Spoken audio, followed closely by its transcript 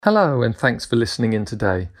Hello, and thanks for listening in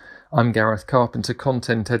today. I'm Gareth Carpenter,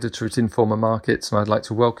 content editor at Informa Markets, and I'd like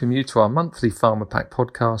to welcome you to our monthly PharmaPack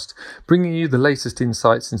podcast, bringing you the latest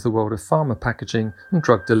insights into the world of pharma packaging and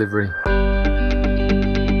drug delivery.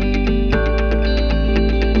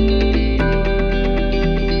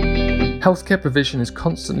 Healthcare provision is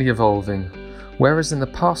constantly evolving. Whereas in the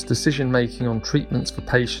past decision-making on treatments for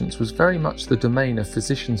patients was very much the domain of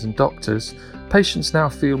physicians and doctors, patients now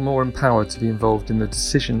feel more empowered to be involved in the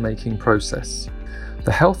decision-making process. The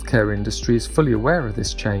healthcare industry is fully aware of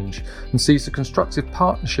this change and sees a constructive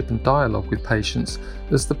partnership and dialogue with patients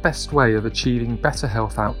as the best way of achieving better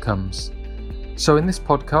health outcomes. So in this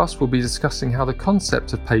podcast, we'll be discussing how the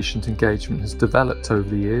concept of patient engagement has developed over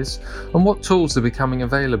the years and what tools are becoming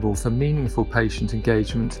available for meaningful patient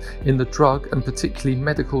engagement in the drug and particularly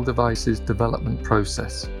medical devices development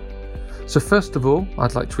process. So first of all,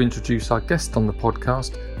 I'd like to introduce our guest on the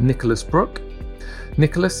podcast, Nicholas Brook.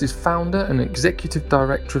 Nicholas is founder and executive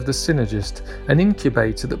director of The Synergist, an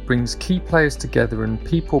incubator that brings key players together in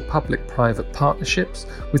people-public-private partnerships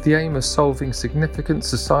with the aim of solving significant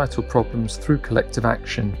societal problems through collective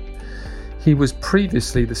action. He was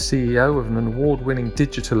previously the CEO of an award-winning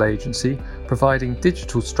digital agency providing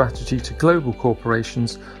digital strategy to global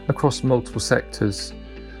corporations across multiple sectors.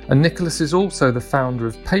 And Nicholas is also the founder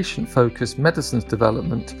of Patient-Focused Medicines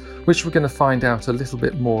Development, which we're going to find out a little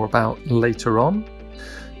bit more about later on.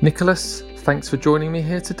 Nicholas, thanks for joining me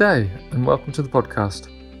here today and welcome to the podcast.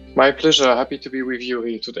 My pleasure. Happy to be with you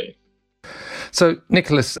here today. So,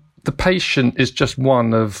 Nicholas, the patient is just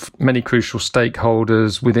one of many crucial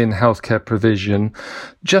stakeholders within healthcare provision.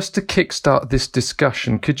 Just to kickstart this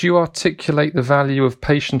discussion, could you articulate the value of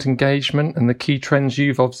patient engagement and the key trends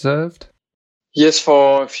you've observed? Yes,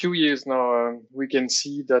 for a few years now, we can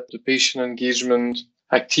see that the patient engagement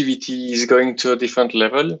activity is going to a different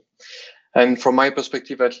level. And from my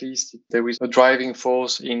perspective, at least, there is a driving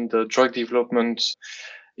force in the drug development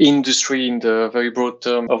industry in the very broad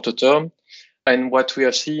term of the term. And what we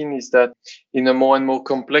are seeing is that in a more and more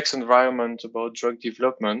complex environment about drug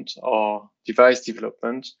development or device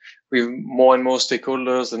development, with more and more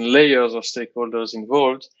stakeholders and layers of stakeholders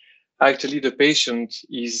involved, actually the patient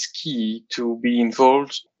is key to be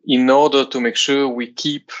involved in order to make sure we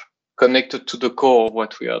keep connected to the core of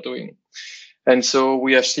what we are doing. And so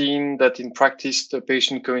we have seen that in practice, the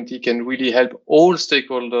patient community can really help all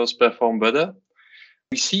stakeholders perform better.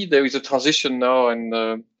 We see there is a transition now,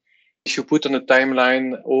 and if you put on a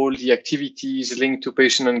timeline all the activities linked to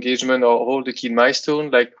patient engagement or all the key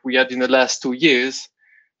milestones, like we had in the last 2 years,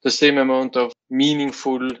 the same amount of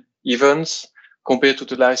meaningful events compared to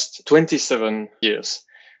the last 27 years.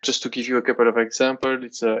 Just to give you a couple of examples,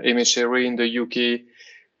 it's MHRA in the UK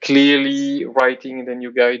clearly writing in the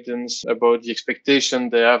new guidance about the expectation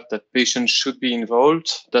they have that patients should be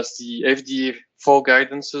involved. That's the FDA 4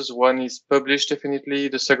 guidances. One is published definitely.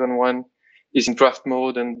 The second one is in draft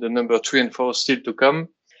mode, and the number 3 and 4 still to come.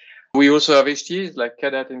 We also have HTAs like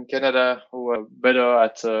CADAT in Canada who are better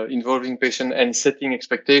at involving patients and setting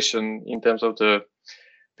expectation in terms of the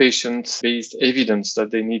patient-based evidence that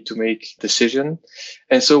they need to make decision.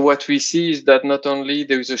 And so what we see is that not only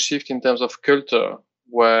there is a shift in terms of culture,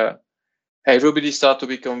 where everybody starts to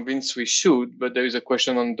be convinced we should, but there is a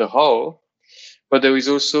question on the how. But there is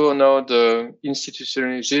also now the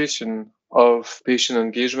institutionalization of patient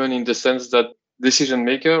engagement in the sense that decision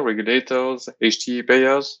makers, regulators, HTA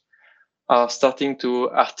payers are starting to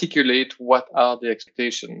articulate what are the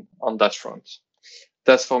expectations on that front.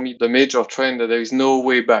 That's for me the major trend, that there is no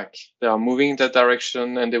way back. They are moving in that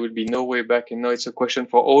direction and there will be no way back. And now it's a question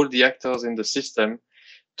for all the actors in the system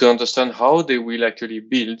to understand how they will actually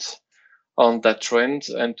build on that trend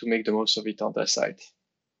and to make the most of it on their side.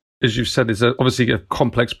 As you've said, it's obviously a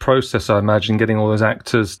complex process, I imagine, getting all those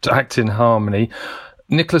actors to act in harmony.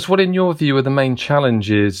 Nicholas, what in your view are the main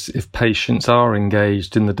challenges if patients are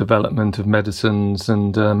engaged in the development of medicines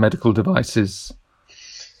and medical devices?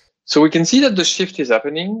 So we can see that the shift is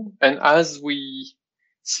happening. And as we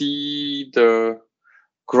see the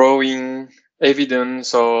growing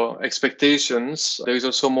evidence or expectations, there is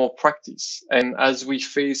also more practice. And as we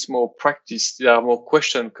face more practice, there are more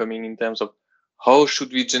questions coming in terms of how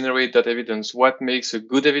should we generate that evidence? What makes a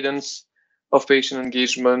good evidence of patient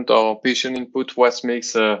engagement or patient input? What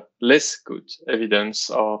makes a less good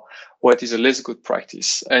evidence, or what is a less good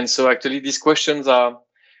practice? And so actually these questions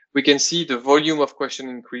we can see the volume of question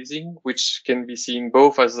increasing, which can be seen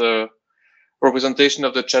both as a representation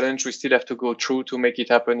of the challenge we still have to go through to make it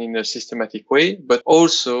happen in a systematic way, but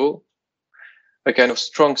also a kind of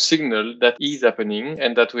strong signal that is happening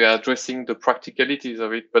and that we are addressing the practicalities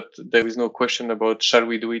of it, but there is no question about shall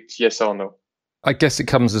we do it, yes or no. I guess it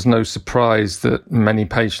comes as no surprise that many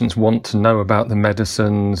patients want to know about the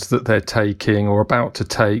medicines that they're taking or about to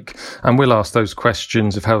take. And we'll ask those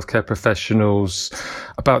questions of healthcare professionals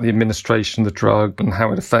about the administration of the drug and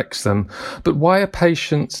how it affects them. But why are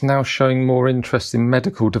patients now showing more interest in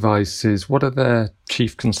medical devices? What are their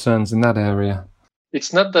chief concerns in that area?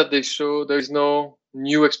 It's not that there is no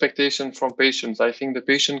new expectation from patients. I think the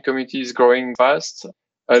patient community is growing fast,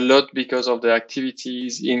 a lot because of the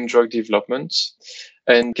activities in drug development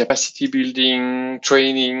and capacity building,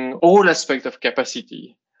 training, all aspects of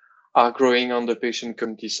capacity are growing on the patient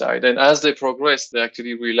community side. And as they progress, they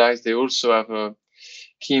actually realize they also have a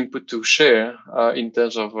key input to share in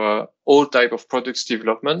terms of all type of products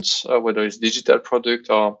development, whether it's digital product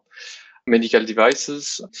or medical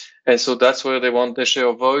devices. And so that's where they share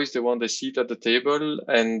a voice, they want a seat at the table,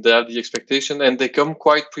 and they have the expectation, and they come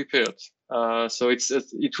quite prepared. So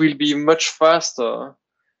it will be much faster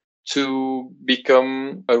to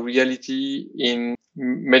become a reality in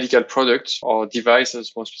medical products or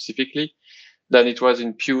devices more specifically than it was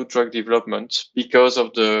in pure drug development because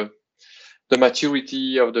of the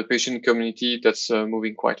maturity of the patient community that's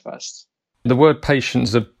moving quite fast. The word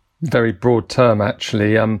patient's a very broad term,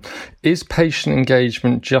 actually. Is patient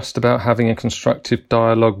engagement just about having a constructive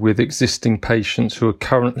dialogue with existing patients who are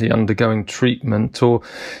currently undergoing treatment, or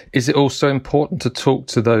is it also important to talk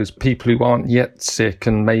to those people who aren't yet sick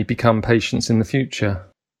and may become patients in the future?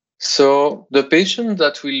 So the patients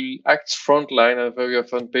that will act frontline are very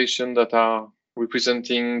often patients that are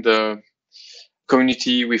representing the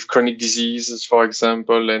community with chronic diseases, for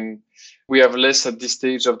example, and we have less at this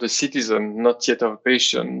stage of the citizen, not yet of a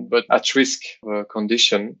patient, but at risk of a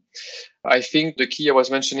condition. I think the key I was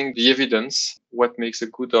mentioning, the evidence, what makes a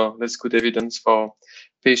good or less good evidence for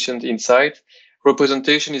patient insight.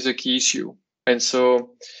 Representation is a key issue. And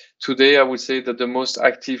so today I would say that the most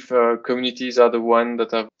active communities are the ones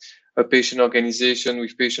that have a patient organization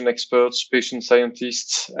with patient experts, patient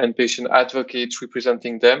scientists, and patient advocates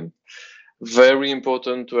representing them. Very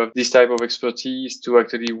important to have this type of expertise to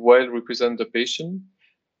actually well represent the patient.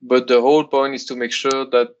 But the whole point is to make sure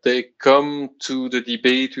that they come to the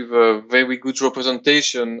debate with a very good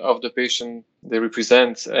representation of the patient they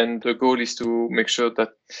represent. And the goal is to make sure that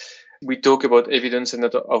we talk about evidence and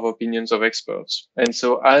not of opinions of experts. And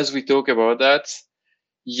so as we talk about that,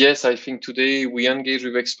 yes, I think today we engage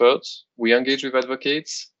with experts, we engage with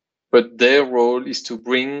advocates, but their role is to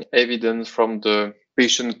bring evidence from the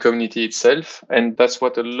patient community itself. And that's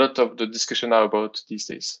what a lot of the discussion are about these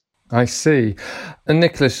days. I see. And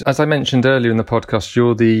Nicholas, as I mentioned earlier in the podcast,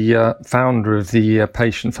 you're the founder of the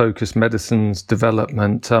Patient-Focused Medicines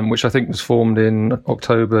Development, which I think was formed in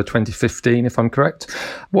October 2015, if I'm correct.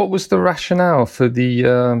 What was the rationale for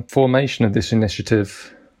the formation of this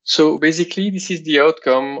initiative? So basically, this is the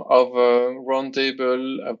outcome of a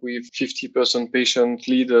roundtable with 50% patient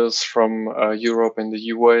leaders from Europe and the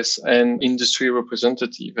US and industry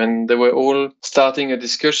representative. And they were all starting a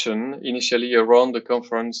discussion initially around the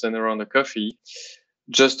conference and around the coffee,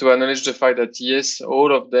 just to acknowledge the fact that, yes,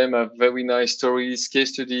 all of them have very nice stories,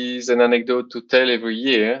 case studies, and anecdotes to tell every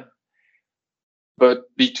year. But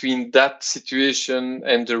between that situation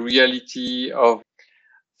and the reality of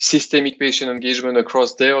systemic patient engagement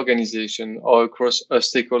across their organization or across a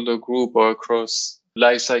stakeholder group or across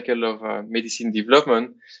life cycle of medicine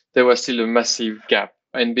development, there was still a massive gap.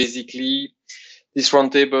 And basically, this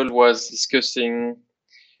roundtable was discussing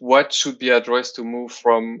what should be addressed to move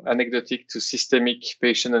from anecdotic to systemic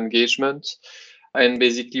patient engagement. And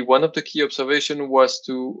basically, one of the key observations was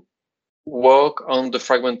to work on the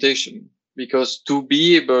fragmentation. Because to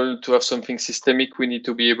be able to have something systemic, we need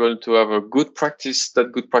to be able to have a good practice.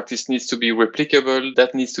 That good practice needs to be replicable.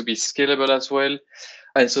 That needs to be scalable as well.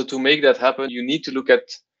 And so to make that happen, you need to look at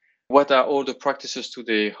what are all the practices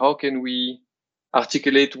today? How can we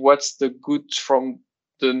articulate what's the good from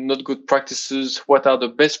the not good practices? What are the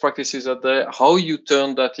best practices out there? How you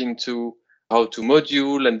turn that into how to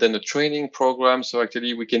module and then a training program. So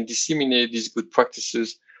actually we can disseminate these good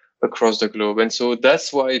practices across the globe. And so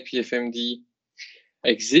that's why PFMD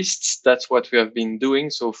exists. That's what we have been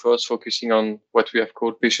doing. So first focusing on what we have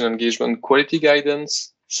called patient engagement quality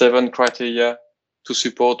guidance, 7 criteria to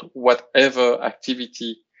support whatever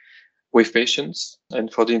activity with patients.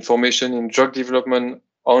 And for the information in drug development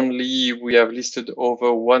only, we have listed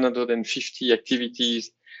over 150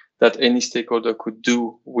 activities that any stakeholder could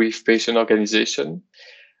do with patient organization.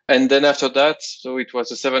 And then after that, so it was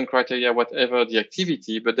the 7 criteria, whatever the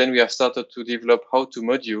activity, but then we have started to develop how to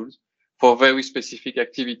modules for very specific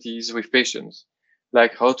activities with patients,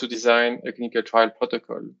 like how to design a clinical trial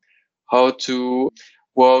protocol, how to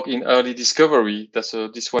work in early discovery.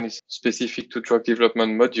 This one is specific to drug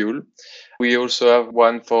development module. We also have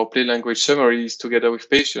one for plain language summaries together with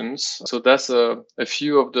patients. So that's a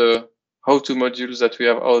few of the how-to modules that we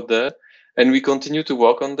have out there. And we continue to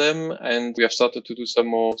work on them. And we have started to do some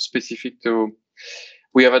more specific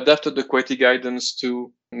we have adapted the quality guidance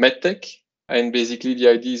to MedTech. And basically the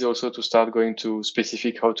idea is also to start going to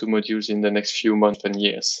specific how-to modules in the next few months and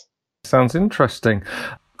years. Sounds interesting.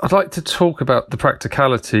 I'd like to talk about the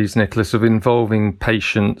practicalities, Nicholas, of involving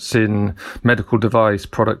patients in medical device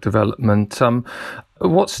product development. At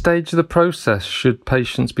what stage of the process should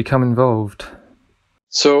patients become involved?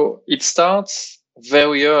 So it starts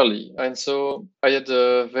very early. And so I had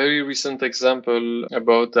a very recent example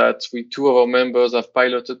about that. Two of our members have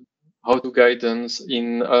piloted how-to guidance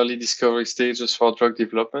in early discovery stages for drug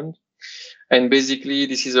development. And basically,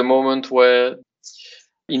 this is a moment where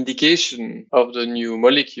indication of the new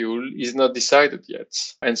molecule is not decided yet.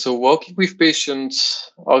 And so working with patient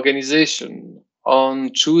organization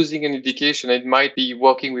on choosing an indication, it might be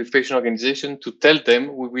working with patient organization to tell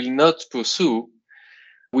them we will not pursue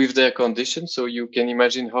with their condition. So you can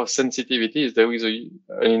imagine how sensitive it is. There is an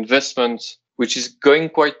investment which is going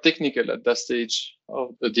quite technical at that stage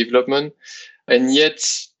of the development, and yet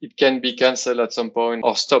it can be cancelled at some point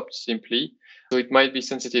or stopped simply. So it might be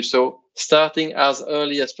sensitive. So starting as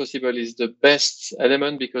early as possible is the best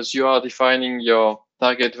element because you are defining your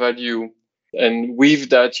target value. And with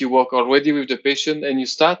that, you work already with the patient and you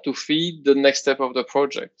start to feed the next step of the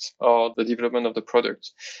project or the development of the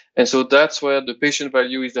product. And so that's where the patient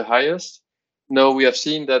value is the highest. Now we have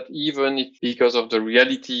seen that even if because of the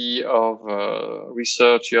reality of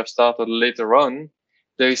research you have started later on,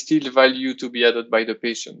 there is still value to be added by the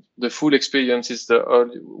patient. The full experience is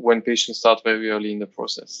when patients start very early in the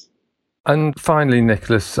process. And finally,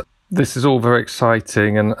 Nicholas, this is all very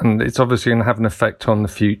exciting and it's obviously going to have an effect on the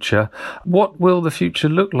future. What will the future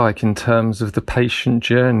look like in terms of the patient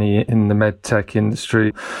journey in the medtech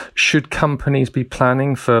industry? Should companies be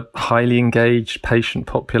planning for highly engaged patient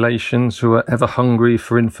populations who are ever hungry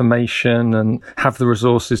for information and have the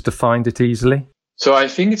resources to find it easily? So I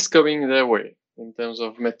think it's going their way. In terms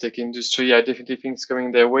of medtech industry, I definitely think it's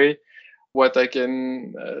going their way. What I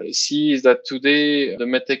can see is that today the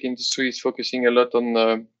medtech industry is focusing a lot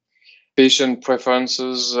on patient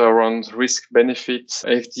preferences around risk benefits.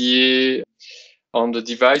 FDA on the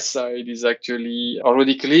device side is actually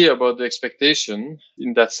already clear about the expectation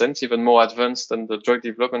in that sense, even more advanced than the drug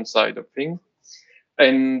development side of things.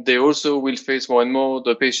 And they also will face more and more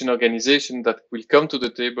the patient organization that will come to the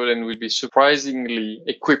table and will be surprisingly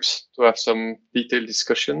equipped to have some detailed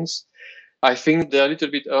discussions. I think they're a little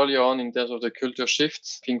bit earlier on in terms of the culture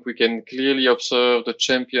shift. I think we can clearly observe the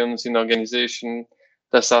champions in organization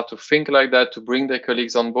that start to think like that, to bring their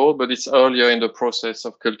colleagues on board, but it's earlier in the process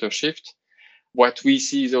of culture shift. What we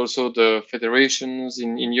see is also the federations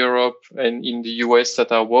in Europe and in the US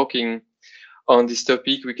that are working on this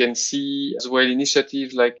topic. We can see as well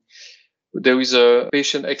initiatives like there is a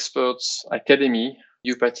patient experts academy,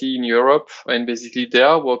 UPATI in Europe, and basically they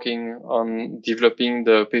are working on developing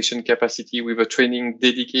the patient capacity with a training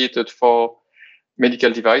dedicated for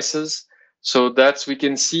medical devices. So that we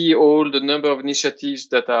can see all the number of initiatives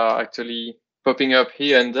that are actually popping up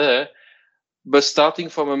here and there, but starting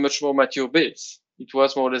from a much more mature base. It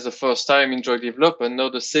was more or less the first time in drug development. Now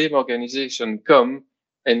the same organization come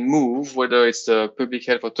and move, whether it's the public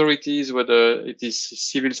health authorities, whether it is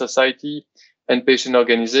civil society and patient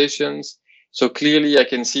organizations. So clearly I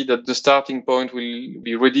can see that the starting point will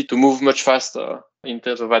be ready to move much faster in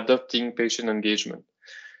terms of adopting patient engagement.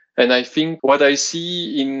 And I think what I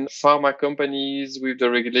see in pharma companies with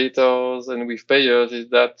the regulators and with payers is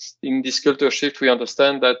that in this culture shift, we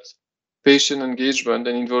understand that patient engagement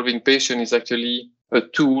and involving patient is actually a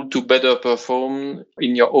tool to better perform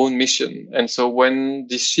in your own mission. And so when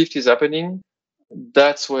this shift is happening,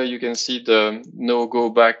 that's where you can see the no-go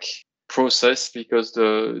back process, because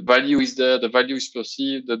the value is there, the value is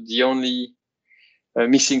perceived, that the only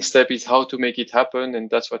missing step is how to make it happen. And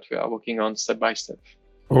that's what we are working on step by step.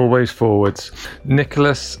 Always forwards.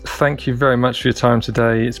 Nicholas, thank you very much for your time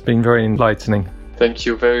today. It's been very enlightening. Thank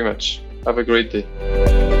you very much. Have a great day.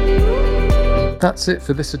 That's it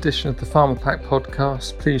for this edition of the PharmaPack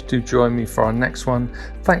podcast. Please do join me for our next one.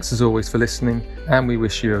 Thanks as always for listening, and we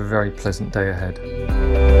wish you a very pleasant day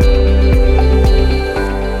ahead.